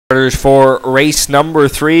For race number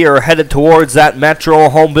 3 are headed towards that Metro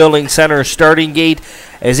Home Building Center starting gate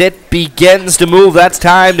as it begins to move. That's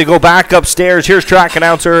time to go back upstairs. Here's track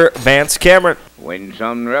announcer Vance Cameron. Win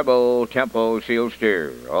Sun Rebel, Tempo Seal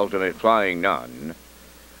Steer, Ultimate Flying Nun.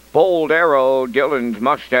 Bold Arrow, Dillon's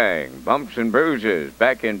Mustang, Bumps and Bruises,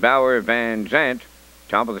 Beckenbauer, Van Zandt,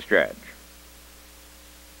 top of the stretch.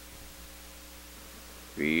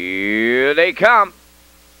 Here they come.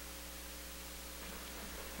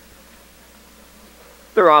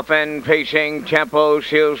 They're off and pacing. Tempo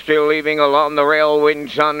Seal still leaving along the rail. Win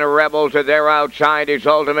Sun Rebel to their outside is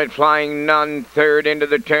Ultimate Flying Nun. Third into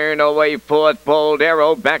the turn, away fourth. Bold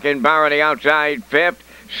Arrow. Beckenbauer on the outside fifth.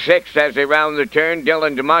 Sixth as they round the turn,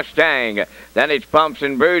 Dillon's Mustang. Then it's Bumps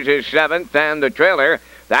and Bruises seventh, and the trailer.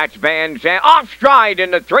 That's Van Zandt. Off stride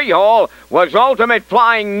in the 3-hole was Ultimate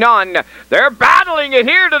Flying Nun. They're battling it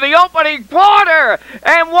here to the opening quarter.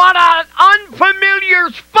 And what an unfamiliar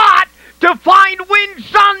spot to find Win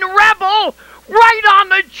Sun Rebel right on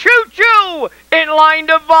the choo-choo in line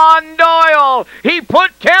to Von Doyle. He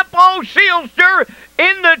put Tempo Sealster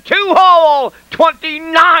in the 2-hole,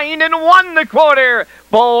 29 and 1 the quarter.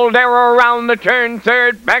 Bold Arrow around the turn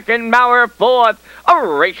third, Beckenbauer fourth, a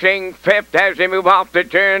racing fifth as they move off the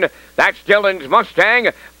turn. That's Dillon's Mustang,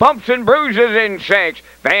 Bumps and Bruises in sixth.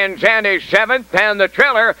 Van Zandt is seventh, and the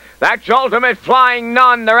trailer, that's Ultimate Flying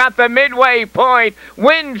Nun. They're at the midway point.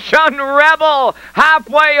 Win Sun Rebel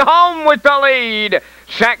halfway home with the lead.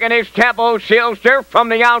 Second is Tempo Sealster from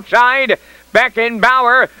the outside.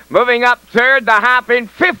 Beckenbauer moving up third, the half in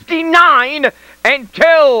 59 and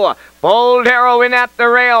 2. Bold Arrow in at the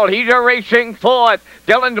rail. He's a racing fourth.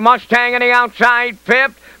 Dillon's Mustang on the outside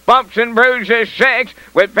fifth. Bumps and Bruises sixth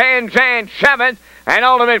with Van Zandt seventh. And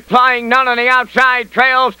Ultimate Flying Nun on the outside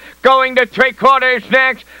trails, going to 3/4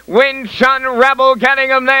 next. Win Sun Rebel getting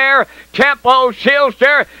him there. Tempo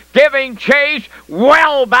Sealster giving chase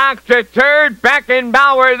well back to third.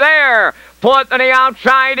 Beckenbauer there. Fourth on the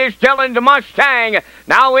outside is Dillon's Mustang.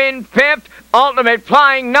 Now in fifth, Ultimate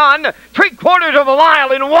Flying Nun. 3/4 of a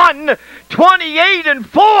mile in 1. 28 and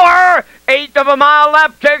 4. Eighth of a mile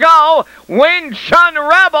left to go. Win Sun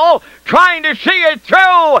Rebel trying to see it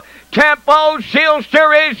through. Tempo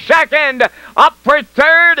Sealster is second. Up for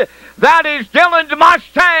third. That is Dillon's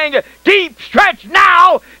Mustang. Deep stretch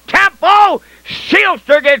now. Tempo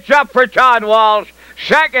Sealster gets up for Todd Walsh.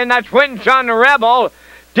 Second, that's Win Sun Rebel.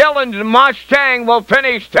 Dillon's Mustang will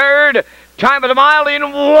finish third. Time of the mile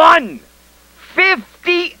in 1.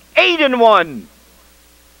 58 and 1.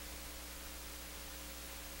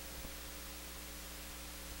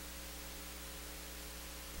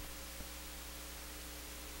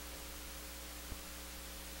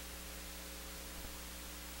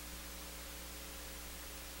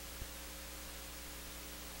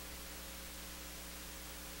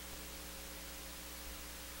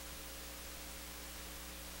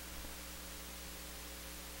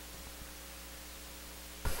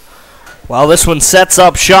 Well, this one sets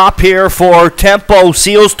up shop here for Tempo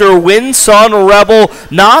Sealster. Win Sun Rebel,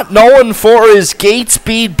 not known for his gate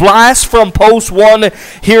speed. Blast from post 1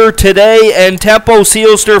 here today, and Tempo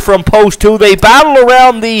Sealster from post 2. They battle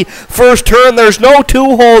around the first turn. There's no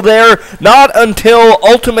 2-hole there, not until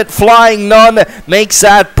Ultimate Flying Nun makes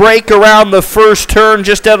that break around the first turn,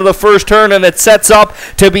 just out of the first turn, and it sets up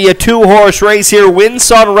to be a 2-horse race here. Win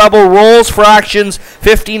Sun Rebel rolls fractions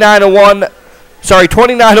 29 and 1.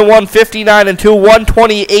 29 and 1, 59 and 2,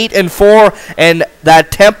 128 and 4, and that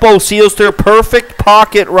Tempo Sealster perfect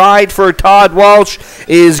pocket ride for Todd Walsh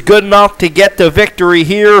is good enough to get the victory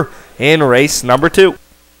here in race number 2.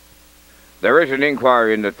 There is an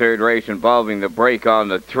inquiry in the third race involving the break on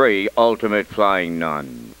the 3, Ultimate Flying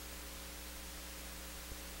Nun.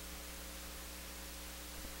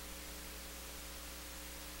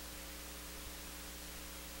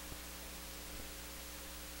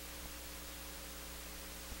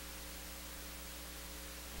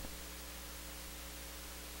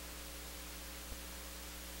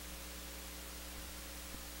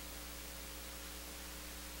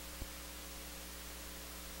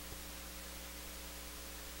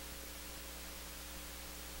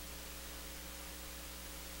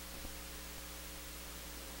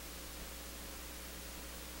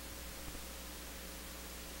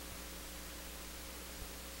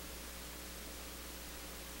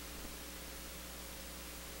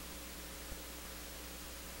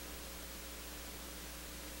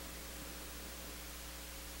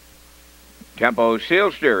 Tempo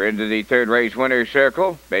Sealster into the third race winner's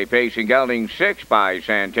circle. Bay Pacing gelding 6 by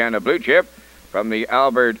Santana Blue Chip from the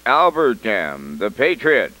Albert Dam, the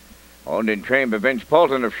Patriot. Owned and trained by Vince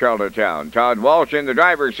Polton of Charlottetown. Todd Walsh in the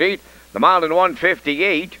driver's seat. The mile in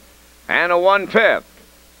 1:58. And a 1/5.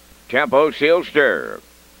 Tempo Sealster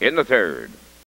in the third.